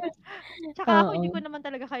 Tsaka ako, hindi ko Oo. naman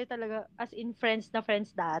talaga kayo talaga as in friends na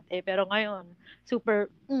friends dati. Pero ngayon, super,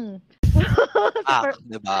 super,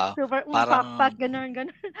 'di ba? super, Parang pakpak, ganun,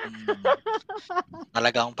 ganun. mm,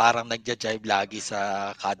 talagang parang nagja-jive lagi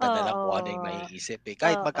sa kada na lang kung ano yung Oo. naiisip, eh.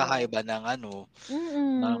 Kahit Oo. magkakaiba ng ano,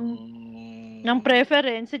 ng Mm. Ng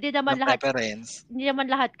preference. ng preference. Hindi naman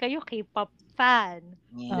lahat kayo K-pop fan,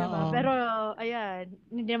 'di ba? Oo. Mm, Pero ayan,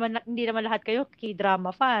 hindi naman lahat kayo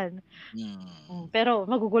K-drama fan. mm, Pero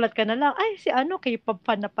magugulat ka na lang, ay si ano K-pop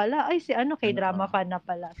fan na pala, ay si ano K-drama mm, fan na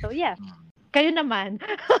pala. So yeah, mm. kayo naman,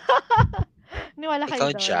 niwala kayo Ikaw,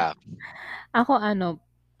 do'n? Jack? Ako ano,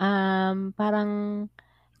 parang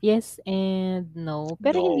yes and no,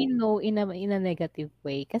 pero hindi No. no in a negative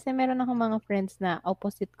way. Kasi meron akong mga friends na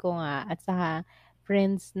opposite ko nga at saka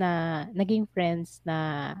friends na naging friends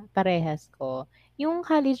na parehas ko. Yung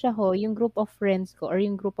college ako, yung group of friends ko or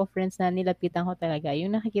yung group of friends na nilapitan ko talaga,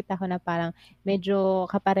 yung nakikita ko na parang medyo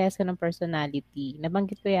kaparehas ko ng personality.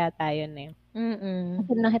 Nabanggit ko yata yun, eh. Mm.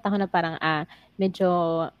 Kasi nakita ko na parang, medyo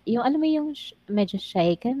yung alam mo yung medyo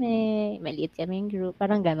shy kami, maliit kaming group,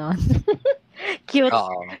 parang gano'n. Cute,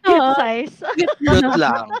 Oo, cute Oo, size. cute cute lang.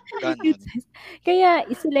 lang, Cute gano'n. size. Kaya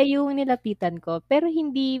sila yung nilapitan ko, pero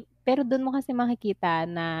dun mo kasi makikita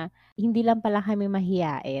na hindi lang pala kami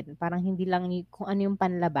mahiyain, parang hindi lang kung ano yung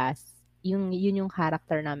panlabas, yun yung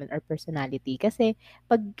character namin or personality. Kasi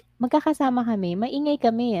 'pag magkakasama kami, maingay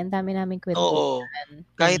kami, ang dami naming Oo, kwentuhan,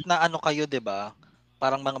 kahit na ano kayo 'di ba,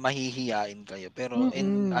 parang mga mahihiyain kayo pero in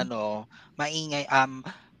mm. ano, maingay,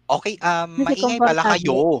 okey, Kasi maingay pala komportable.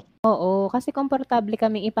 kayo. Oo, kasi komportable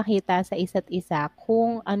kaming ipakita sa isa't isa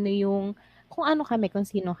kung ano kami, kung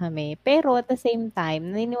sino kami. Pero at the same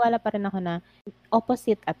time, naniniwala pa rin ako na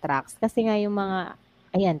opposite attracts. Kasi nga yung mga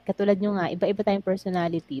ayan, katulad niyo nga, iba-iba tayong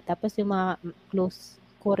personality. Tapos yung mga close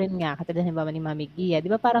ko rin nga, katulad halimbawa ni Mami Gia,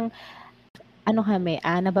 'di ba parang ano kami,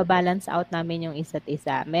 naba-balance out namin yung isa't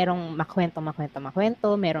isa. Merong makuwento,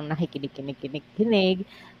 merong nakikinig-kinig-kinig,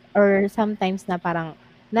 or sometimes na parang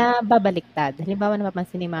nababaliktad. Halimbawa,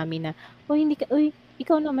 napapansin ni mami na, "Uy,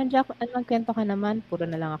 ikaw naman Jack, magkuwento ka naman, puro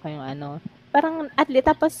na lang ako yung ano." Parang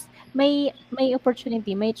tapos may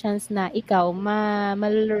opportunity, may chance na ikaw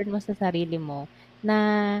male-learn mo sa sarili mo na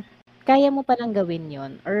kaya mo palang gawin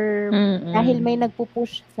yon or dahil Mm. may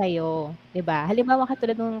nagpu-push sa'yo, 'di ba? Halimbawa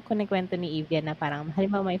katulad nung kinukuwento ni Ivia na parang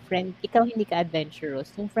halimbawa may friend ikaw hindi ka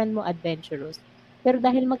adventurous, yung friend mo adventurous. Pero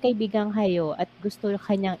dahil magkaibigan kayo at gusto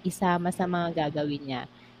ka niyang isama sa mga gagawin niya,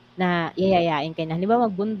 na yayayain ka niya, halimbawa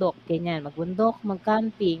magbundok, ganyan, magbundok,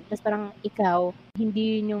 mag-camping, ta's parang ikaw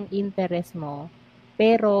hindi yun yung interest mo,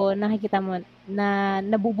 pero nakikita mo na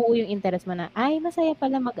nabubuo yung interest mo na, ay masaya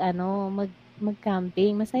pala mag-ano,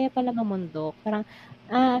 mag-camping, masaya pala mamundok. Parang,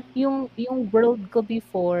 yung world ko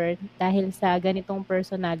before dahil sa ganitong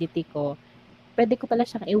personality ko, puwede ko pala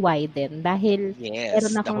siyang i-widen dahil meron Yes,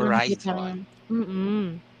 the akong horizon. nakikitang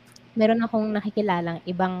meron akong nakikilalang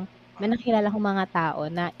may nakikilala akong mga tao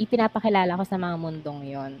na ipinapakilala ko sa mga mundong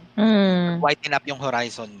yon. Mm. Nag-widen up yung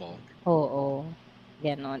horizon mo. Oo,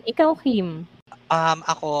 gano'n. Ikaw, Kim?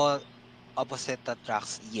 Ako, opposite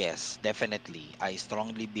attracts, yes, definitely. I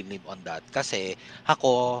strongly believe on that. Kasi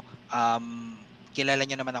ako, kilala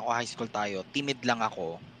niyo naman ako, high school tayo, timid lang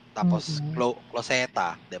ako. Tapos Mm.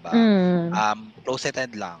 closeta, 'di ba? Mm.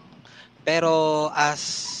 Closeted lang. Pero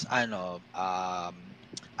as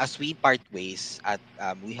we part ways at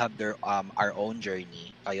we have our own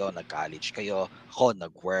journey. Kayo nag-college kayo, ako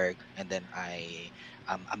nag-work, and then I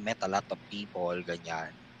met a lot of people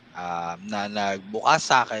ganyan. Na nagbukas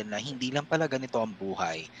sa akin na hindi lang pala ganito ang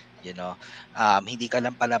buhay, you know. Hindi ka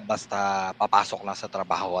lang pala basta papasok lang sa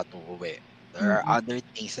trabaho at uuwi. There are Mm. other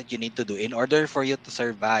things that you need to do in order for you to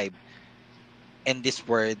survive in this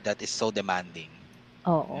world that is so demanding,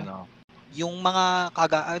 you Oo. know. Yung mga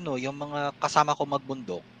yung mga kasama ko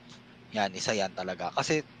magbundok, yan, isa yan talaga.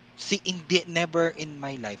 Kasi hindi, never in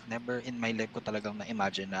my life ko talagang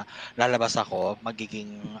na-imagine na lalabas ako,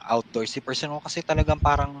 magiging outdoorsy person ako kasi talagang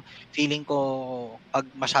parang feeling ko pag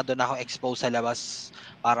masyado na ako exposed sa labas,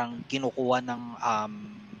 parang kinukuha ng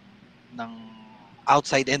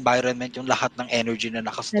outside environment yung lahat ng energy na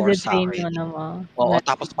naka-store sa Nade-drain akin. mo na mo Oo, na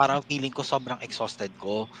tapos parang feeling ko sobrang exhausted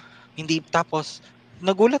ko. Hindi, tapos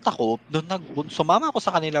nagulat ako nung sumama ako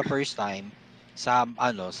sa kanila first time sa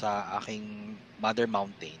aking mother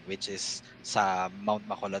mountain, which is sa Mount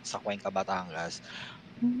Bacolod sa Cuenca, Batangas.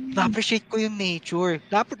 hmm, Na-appreciate ko yung nature.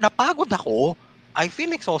 Napagod ako. I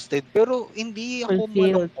feel exhausted pero hindi ako fulfilled.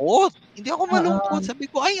 malungkot. Hindi ako malungkot. Oo. Sabi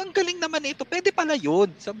ko, ay, ang galing naman ito. Pwede pala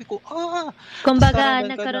yun. Sabi ko, tas Kumbaga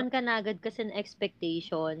naramdaman ko na, nagkaroon ka na agad kasi ng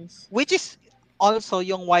expectations. which is also,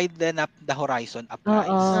 yung widen up the horizon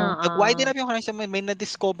applies. Oo. Nag-widen up yung horizon mo, may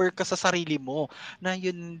na-discover ka sa sarili mo na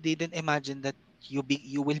you didn't imagine that you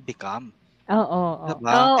will become. Oo, oo.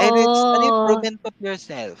 Diba? And it's an Oo. improvement of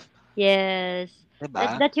yourself. Yes.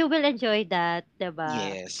 That, Diba? that you will enjoy that,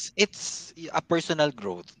 diba? Yes. It's a personal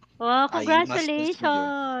growth. Wow, I must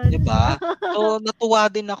consider. congratulations! 'Di ba? So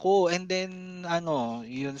natuwa din ako and then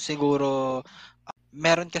yun siguro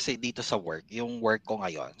meron kasi dito sa work, yung work ko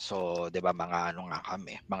ngayon. So, 'di ba mga ano nga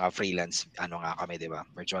kami, mga freelance nga kami, 'di ba?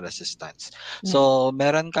 Virtual assistants. So,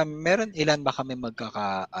 meron ilan ba kami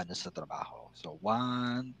magkaka sa trabaho. So,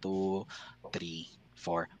 1, 2, 3,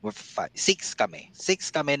 4, 5, 6 kami. 6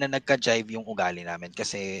 kami na nagka-jive yung ugali namin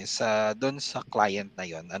kasi doon sa client na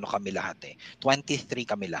yon, kami lahat 23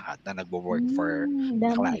 kami lahat na nagwo-work for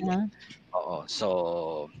the Dami, client. Oo. So,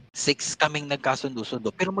 6 kaming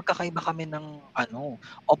nagkasundo-sundo pero magkakaiba kami ng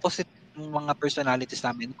opposite yung mga personalities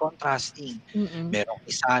namin, contrasting. Mm. Merong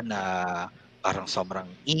isa na parang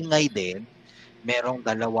sobrang ingay din, merong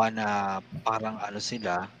dalawa na parang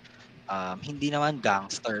sila, hindi naman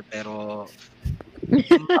gangster pero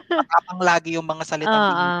matapang lagi yung mga salitang Oo.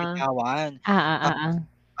 binibitawan. Tapos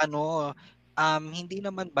Oo. ano, hindi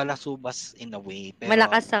naman balasubas in a way pero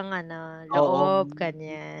Malakas ang oo, loob,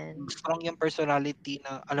 ganyan. strong yung personality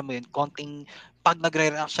na alam mo yun, konting 'pag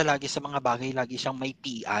nagre-react siya lagi sa mga bagay, lagi siyang may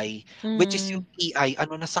PI, which is yung PI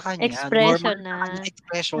na sa kanya, normal Expression sa kanya na.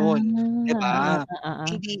 expression, 'di ba? Oo.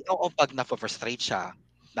 Hindi 'pag nafu-frustrate siya,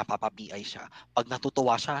 napapa-PI siya, 'pag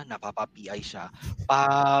natutuwa siya, napapa-PI siya,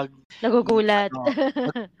 'pag Nagugulat.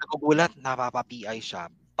 'pag nagugulat, napapa-PI siya.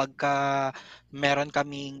 Pagka meron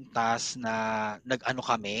kaming task na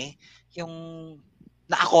kami, yung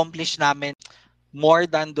na-accomplish namin more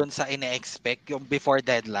than dun sa ine-expect, yung before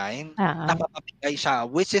deadline, Oo. napapabigay siya.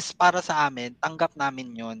 Which is para sa amin, tanggap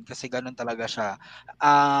namin yun kasi ganun talaga siya.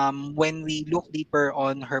 When we look deeper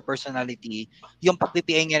on her personality, yung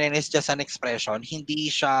pag-PPA niya rin is just an expression. Hindi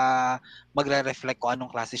siya magre-reflect kung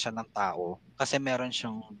anong klase siya ng tao. Kasi meron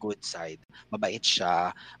siyang good side. Mabait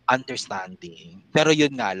siya, understanding. Pero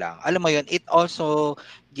yun nga lang. Alam mo yun, it also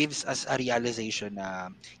gives us a realization na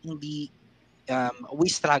hindi we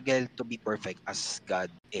struggle to be perfect as God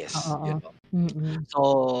is, Oo. Mm.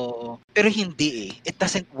 So, pero hindi It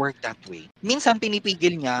doesn't work that way. Minsan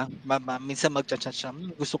pinipigil niya, minsan magcha-chat siya,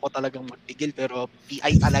 gusto ko talagang magpigil pero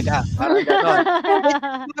PI talaga, parang gano'n. Which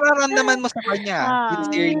mararamdaman mo sa kanya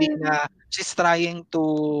sincerely Oo. na she's trying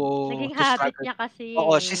Naging to habit struggle. niya kasi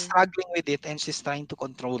Oo, she's eh. struggling with it and she's trying to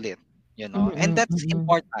control it, and Mm. that's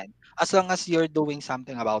important as long as you're doing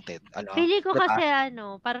something about it, Feeling ko 'di ba? kasi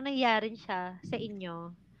parang nangyari siya sa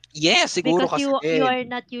inyo. Yes, siguro Because kasi you din. are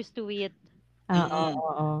not used to it. Oo, Mm.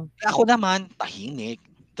 oo. Ako naman tahimik.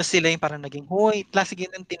 Tas sila yung parang naging, "Hoy," lagi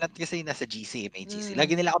ng kasi nasa GC, may GC.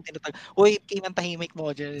 Lagi nila akong tinatawag, "Hoy, Kim, ang tahimik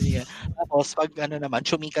mo." Ganyan. Tapos 'pag naman,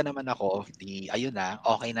 chumika naman ako, 'di ayun na,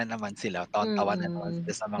 okey na naman sila, tawan-tawa na naman Mm.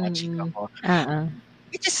 sila sa mga chika ko. Oo.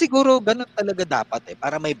 Which is siguro gano'n talaga dapat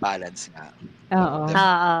para may balance nga. Oo, 'di ba?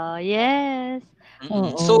 Oo. Oo, yes.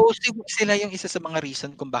 Oo. So, sila yung isa sa mga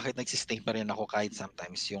reason kung bakit nagsi-stay pa rin ako kahit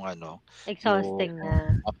sometimes yung yung Exhausting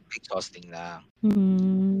na. exhausting na.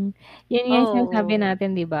 Yun nga yung sinasabi Oo.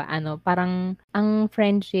 natin 'di ba, parang ang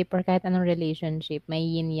friendship or kahit anong relationship may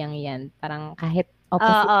yin-yang yan. Parang kahit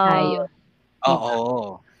opposite tayo, Oo. 'di ba,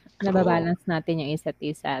 Oo, true. naba-balance natin yung isa't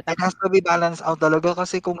isa It tapos has to be balance out talaga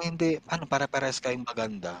kasi kung hindi, pare-parehas kayong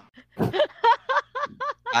maganda.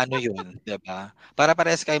 Ano yun, 'di ba?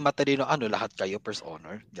 Pare-parehas kayong matalino, lahat kayo first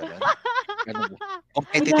honor, gano'n? Gano'n ba?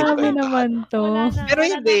 Competitive grabe kayong lahat? naman 'to. Wala na, Pero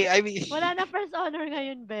hindi, I mean wala na first honor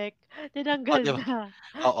ngayon, Beck. oh, Tinanggal 'di ba? na.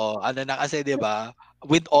 Oo, na kasi 'di ba,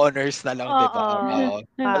 with honors na lang 'di ba? Oo. Oo,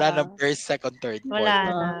 wala Oo. ng first, second, third, fourth,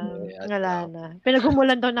 Wala na, ayan, wala 'no? na.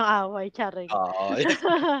 Pinagmumulan daw ng away, charing. Oo.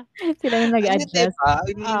 Sila na I mean, 'di nag-adjust. ba?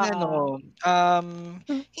 I mean Oo. um,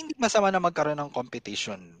 hindi masama na magkaroon ng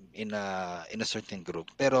competition in a certain group,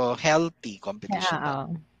 pero healthy competition lang,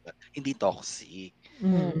 Oo. hindi toxic.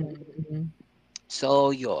 Mm, Mm. mm.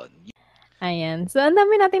 So, yun. Ayan. So, ang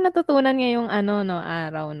dami nating natutunan ngayong 'no,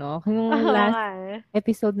 araw 'no. Yung Oo last nga eh.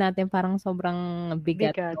 episode natin parang sobrang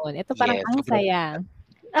bigat Bigat. no'n. Ito parang Yes, ang sobrang saya. bigat.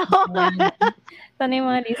 Oo nga. Masaya 'no. Sana yung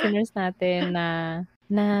mga listeners natin na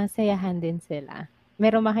nasayahan din sila.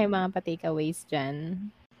 Meron ba kayong mga pa-takeaways diyan?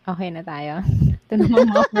 Okey na tayo? Ito namang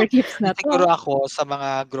mga 4 tips na 'to. Siguro ako sa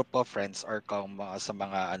mga group of friends or sa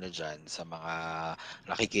mga diyan, sa mga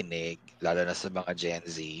nakikinig, lalo na sa mga Gen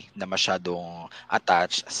Z na masyadong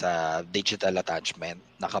attached sa digital attachment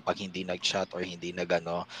na kapag hindi nag-chat or hindi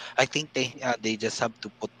I think they just have to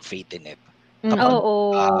put faith in it. Kapag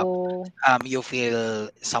Oo. you feel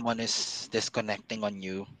someone is disconnecting on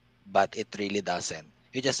you but it really doesn't.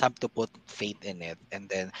 You just have to put faith in it, and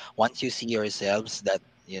then once you see yourselves that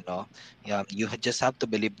just have to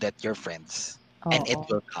believe that you're friends, and it Oo.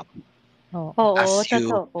 will come Oo. Oo, as you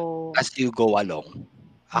totoo. as you go along.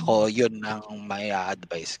 Ako, Mm. yun ang may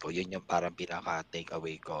advice ko. Yun yung parang pinaka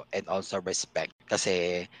takeaway ko. And also respect.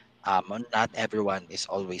 Kasi not everyone is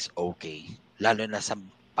always okay. Lalo na sa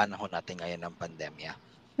panahon natin ngayon ng pandemya.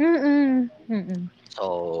 Mm. Mm.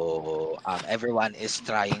 So, everyone is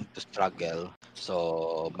trying to struggle.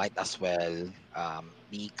 So, might as well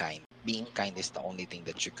be kind. Being kind is the only thing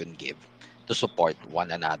that you can give to support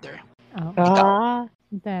one another. Oo. Ikaw,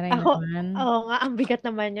 Ah, Taray ako, naman. oo nga, ang bigat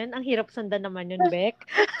naman yun. Ang hirap sundan naman yun, Beck.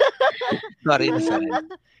 sorry na sorry.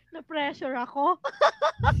 Na-pressure ako.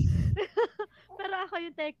 Pero ako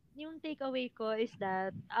yung takeaway ko is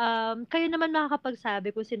that kayo naman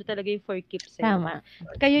makakapagsabi kung sino talaga yung for keeps eh. Tama.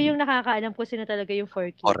 Kayo yung nakakaalam kung sino talaga yung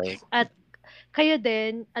for Correct. keeps. At kayo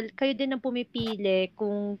din ang pumipili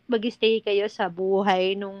kung mag-stay kayo sa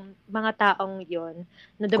buhay nung mga taong yon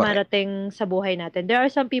na dumarating sa buhay natin. There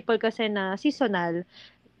are some people kasi na seasonal,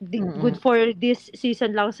 good Mm. for this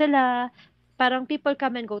season lang sila. Parang people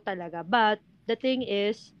come and go talaga. But the thing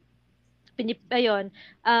is, ayun,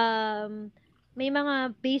 may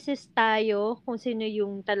mga basis tayo kung sino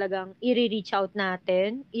yung talagang i-reach out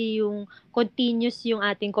natin, yung continuous yung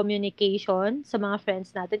ating communication sa mga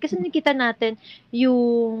friends natin. Kasi nakita natin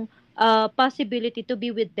yung possibility to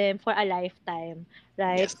be with them for a lifetime,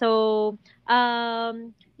 right? Yes. So,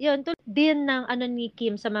 yun, tulad din ng ano ni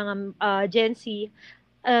Kim sa mga Gen Z,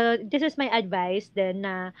 this is my advice then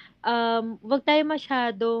na wag tayo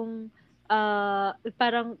masyadong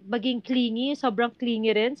parang maging clingy, sobrang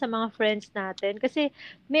clingy rin sa mga friends natin. Kasi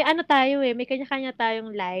may ano tayo may kanya-kanya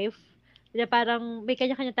tayong life. Na parang may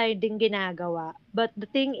kanya-kanya tayo ding ginagawa. But the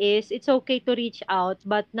thing is, it's okay to reach out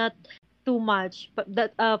but not too much.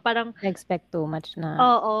 Parang Expect too much na.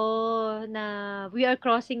 oo, na we are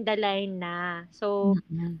crossing the line na. So,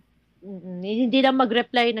 Mm. hindi lang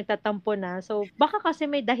mag-reply nagtatampo na. So, baka kasi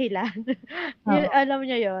may dahilan. Oo. Alam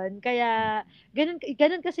niyo 'yon. Kaya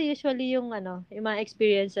ganun kasi usually yung yung mga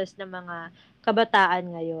experiences ng mga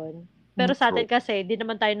kabataan ngayon. Pero sa atin kasi hindi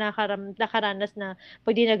naman tayo nakaranas na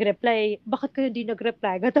 'pag di nag-reply, "Bakit kayo hindi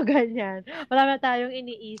nag-reply?" Ganto, ganyan. Wala na tayong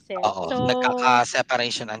iniisip. Oo, So,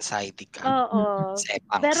 nagkaka-separation anxiety ka. oo.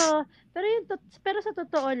 Sepangs. Pero sa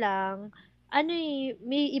totoo lang,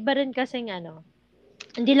 may iba rin kasing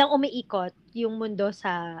hindi lang umiikot yung mundo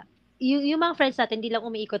yung mga friends natin, hindi lang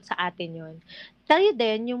umiikot sa atin yun. Tayo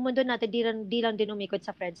din, yung mundo natin, di lang din umiikot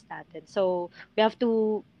sa friends natin. So, we have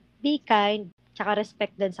to be kind, tsaka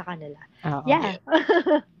respect din sa kanila. Oo. Yeah.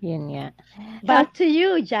 Yun nga. Back to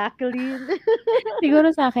you, Jacqueline.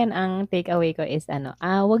 Siguro sa akin ang takeaway ko is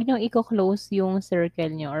wag niyong i-close yung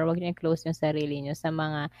circle niyo or wag niyong i-close yung sarili niyo sa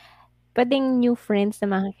mga puwedeng new friends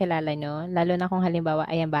na makakilala niyo, lalo na kung halimbawa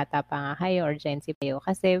ayan bata pa nga kayo or Gen Z kayo.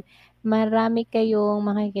 Kasi marami kayong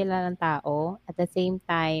makikilalang tao, at the same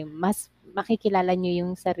time mas makikilala niyo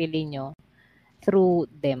yung sarili niyo through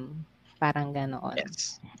them, parang ganoon.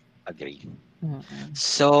 Yes, agree. Mm.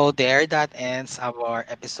 So there, that ends our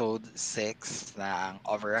episode 6 ng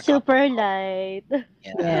Over a Cup of Super Coffee. light.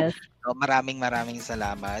 Yeah. Yes. So maraming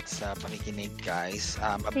salamat sa pakikinig, guys.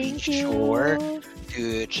 Be Thank sure you.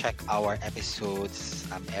 to check our episodes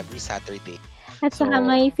every Saturday. At saka So,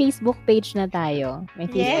 may Facebook page na tayo. May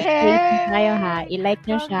Facebook Yes! page na tayo ha. I-like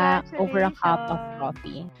niyo siya, Over a Cup of Congratulations.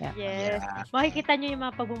 Coffee. Yeah. Yes. Yeah. Makikita niyo yung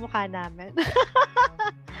mga pagmumukha namin.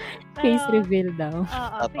 Face Pero, reveal daw.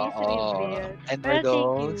 oo, face totoo. reveal. And for Pero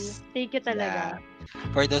those, thank you talaga.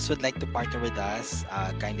 for those who'd like to partner with us,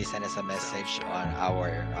 kindly send us a message on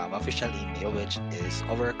our official email, which is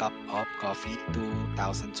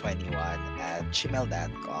overacupofcoffee2021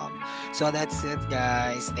 @gmail.com. So that's it,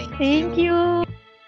 guys. Thank you. Thank you.